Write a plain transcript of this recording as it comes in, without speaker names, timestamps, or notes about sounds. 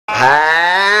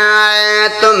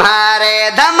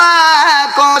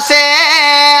دھماکوں سے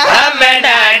ہم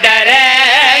نہ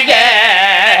ڈریں گے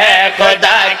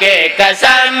خدا کی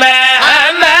قسم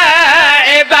ہم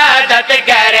عبادت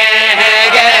کریں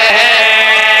گے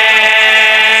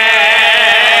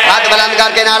ہاتھ بلند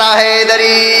کر کے نعرہ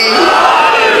حیدری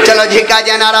چلو جھکا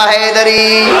جے نعرہ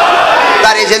حیدری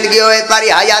تاری زندگی ہوئے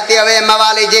تاری حیاتی ہوئے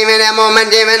موالی جیوین مومن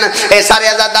جیوین اے سارے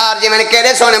عزادار جیوین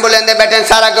کیرے سونے بلندے بیٹھیں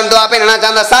سارا کن دعا پہننا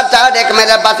چاہتا سچ دیکھ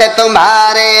میرے پاسے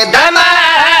تمہارے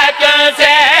دھماکوں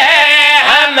سے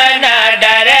ہم نہ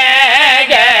ڈریں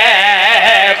گے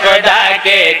خدا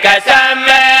کی قسم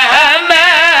ہم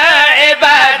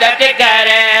عبادت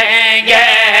کریں گے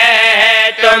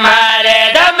تمہارے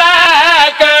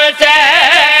دھماکوں سے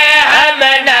ہم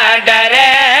نہ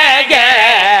ڈریں گے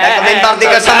لیکن بردی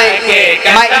کا سمیں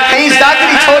میں اتنی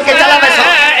ذاکری چھوڑ کے چلا ویسا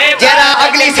جیرا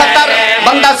اگلی ستر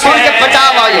بندہ سن کے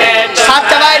پچاو آئے ساتھ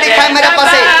چوائے لکھا ہے میرے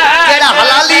پاسے جیرا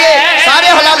حلالی ہے سارے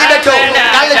حلالی بیٹھو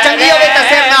کل چنگی ہوئے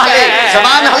تصیر نہ ہلے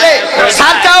زبان ہلے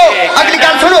ساتھ چاہو اگلی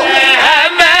کل سنو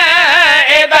ہم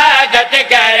عبادت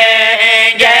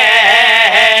کریں گے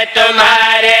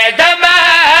تمہارے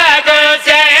دماغوں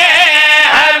سے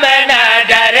ہم نہ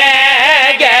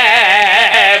ڈریں گے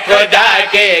خدا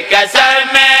کی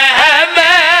قسم ہم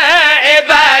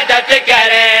عبادت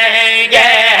کریں گے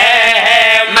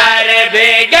مر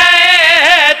بھی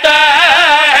گئے تو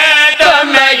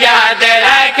تم یاد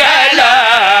رکھ لو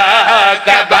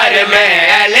قبر میں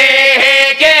علی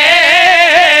کے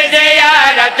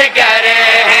زیارت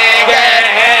کریں گے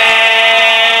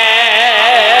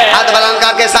ہاتھ بلند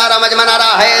کر کے سارا مجمع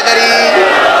نعرہ حیدری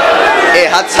اے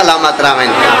حد سلامت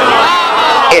راوین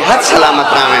اے حد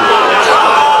سلامت راوین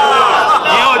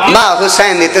ماں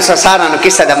حسین نے تو سارا نو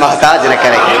کسے دا محتاج نہ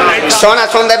کرے سونا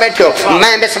سن دے بیٹھو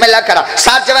میں بسم اللہ کرا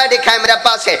ساتھ چوائے دکھائے میرے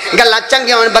پاس ہے گلہ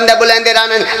چنگی ہون بندے بلندے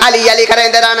رانن علی علی کریں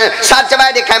دے رانن ساتھ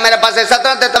چوائے دکھائے میرے پاس ہے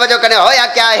سترہ تے توجہ کرنے ہویا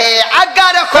کیا ہے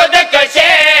اگر خود کشے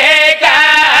کا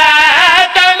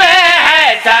تم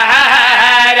ہے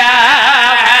سہارا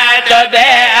تو بے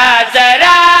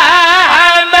آسرا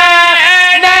ہم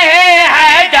نہیں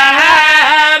ہے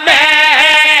جہاں میں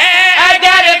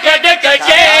اگر خود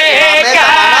کشے کا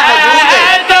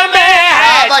تم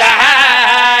ہے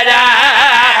سہارا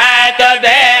تو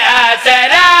بے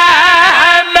آسرا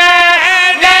ہم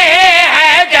نہیں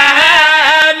ہے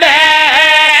جہاں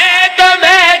میں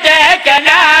تمہیں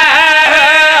دیکھنا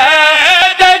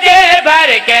تجھے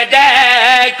بھر کے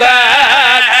دیکھو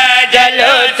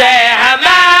جلو سے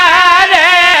ہمارے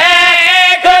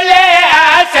کھلے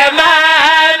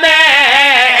آسمان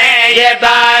میں یہ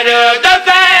بارود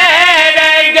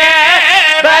پھیریں گے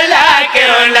بھلا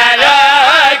کیوں نہ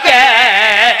روکے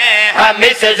ہم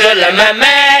اس ظلم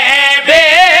میں بھی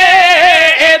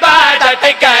عبادت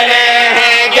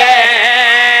کریں گے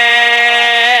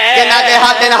کہ نہ دے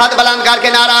ہاتھ بلند کر کے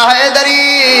نعرہ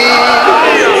حیدری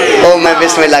او میں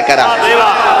بسم اللہ کرا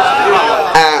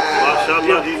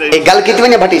ایک گل کی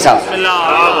تمہیں بھٹی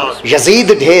صاحب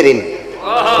یزید ڈھیرن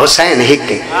حسین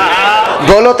ہکے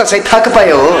بولو تو صحیح تھک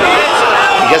پائے ہو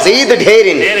یزید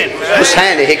ڈھیرن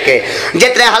حسین ہکے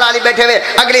جتنے حلالی بیٹھے ہوئے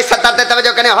اگلی ستر تے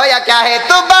توجہ کرنے ہویا کیا ہے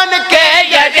تو بن کے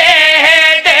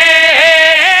یزید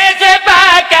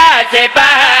سپاہ کا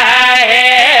سپاہ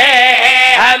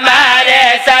ہے ہمارے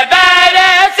صبر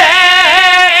سے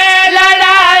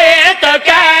لڑائی تو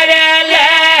کر لے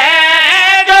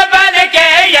تو بن کے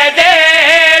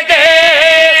یزید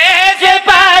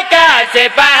سپاہ کا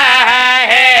سپاہ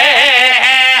ہے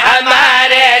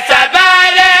ہمارے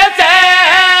صبر سے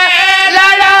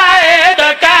لڑائی تو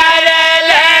کر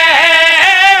لے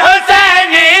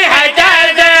حسینی ہے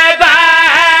جذبہ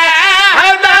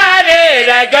ہمارے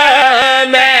رگوں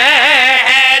میں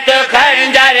تو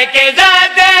خنجر کی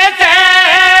زد سے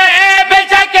بے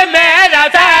شک میرا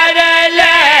سر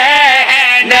لے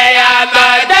نیا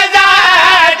مدزہ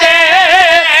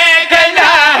دیکھنا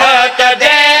ہو تو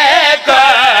دیکھو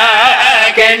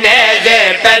کہ نیزے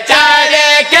پہ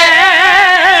چارے کے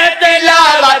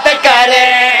تلاوت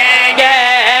کریں گے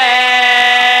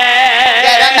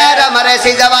میرا مرے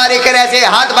سی زواری کرے سی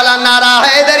ہاتھ بلند نعرہ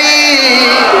حیدری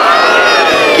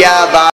کیا بات